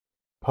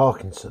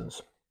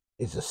Parkinson's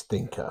is a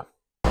stinker.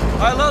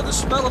 I love the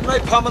smell of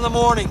napalm in the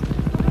morning.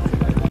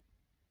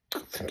 I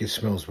think it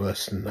smells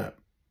worse than that.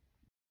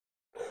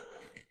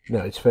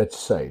 Now, it's fair to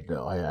say that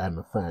I am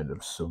a fan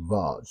of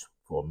Sauvage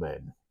for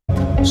men.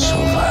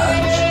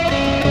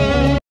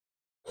 Sauvage.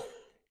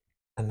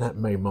 And that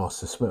may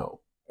mask the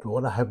smell. But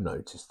what I have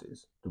noticed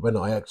is that when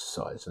I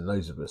exercise, and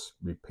those of us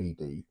with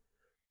PD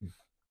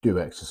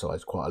do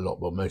exercise quite a lot,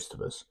 well, most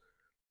of us,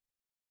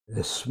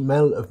 the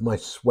smell of my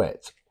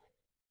sweat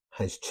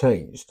has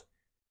changed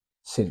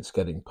since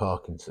getting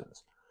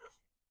Parkinson's.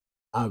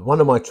 One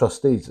of my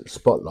trustees at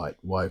Spotlight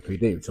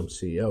YOPD, which I'm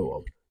CEO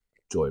of,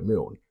 Joy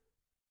Milne,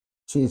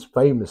 she is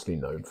famously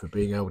known for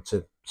being able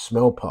to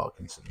smell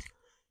Parkinson's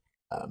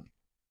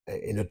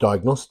in a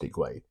diagnostic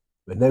way.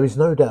 And there is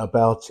no doubt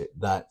about it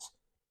that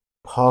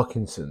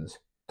Parkinson's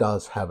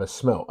does have a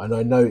smell. And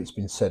I know it's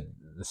been said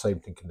that the same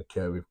thing can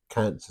occur with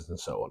cancers and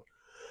so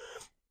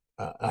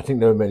on. I think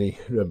there are many,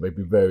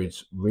 maybe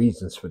various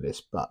reasons for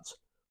this, but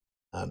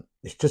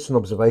it's just an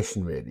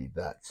observation really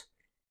that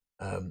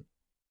I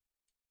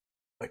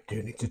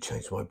do need to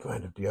change my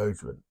brand of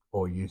deodorant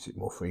or use it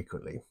more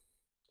frequently.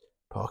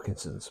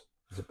 Parkinson's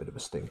is a bit of a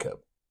stinker.